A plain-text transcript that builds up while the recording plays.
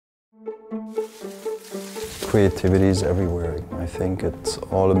Creativity is everywhere. I think it's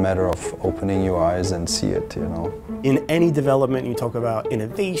all a matter of opening your eyes and see it, you know. In any development, you talk about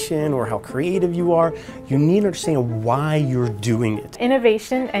innovation or how creative you are, you need to understand why you're doing it.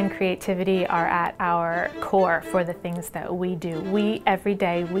 Innovation and creativity are at our core for the things that we do. Every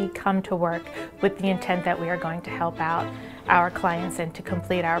day, we come to work with the intent that we are going to help out our clients and to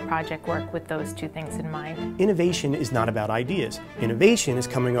complete our project work with those two things in mind. Innovation is not about ideas. Innovation is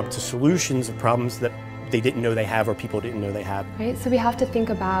coming up to solutions of problems that they didn't know they have or people didn't know they had. Right? So we have to think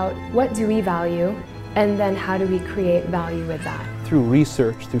about what do we value and then how do we create value with that. Through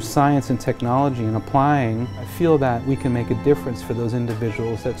research, through science and technology and applying, I feel that we can make a difference for those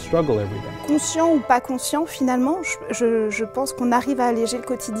individuals that struggle every day. Conscient ou pas conscient, finalement, je pense qu'on arrive à alléger le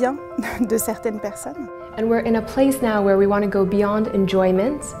quotidien de certaines personnes. And we're in a place now where we want to go beyond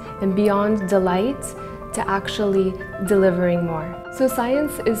enjoyment and beyond delight to actually delivering more. So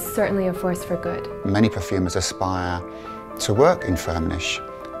science is certainly a force for good. Many perfumers aspire to work in Firmenich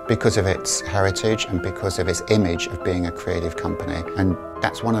because of its heritage and because of its image of being a creative company. And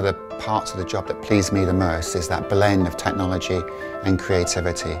that's one of the parts of the job that please me the most, is that blend of technology and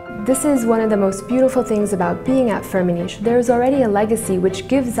creativity. This is one of the most beautiful things about being at Firmenich. There's already a legacy which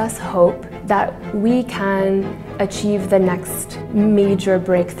gives us hope that we can achieve the next major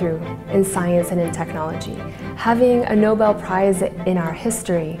breakthrough in science and in technology. Having a Nobel Prize in our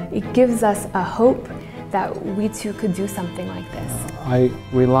history, it gives us a hope that we too could do something like this. I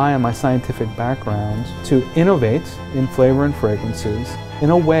rely on my scientific background to innovate in flavor and fragrances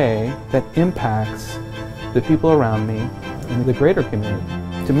in a way that impacts the people around me and the greater community.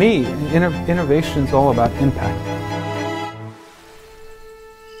 To me, innovation is all about impact.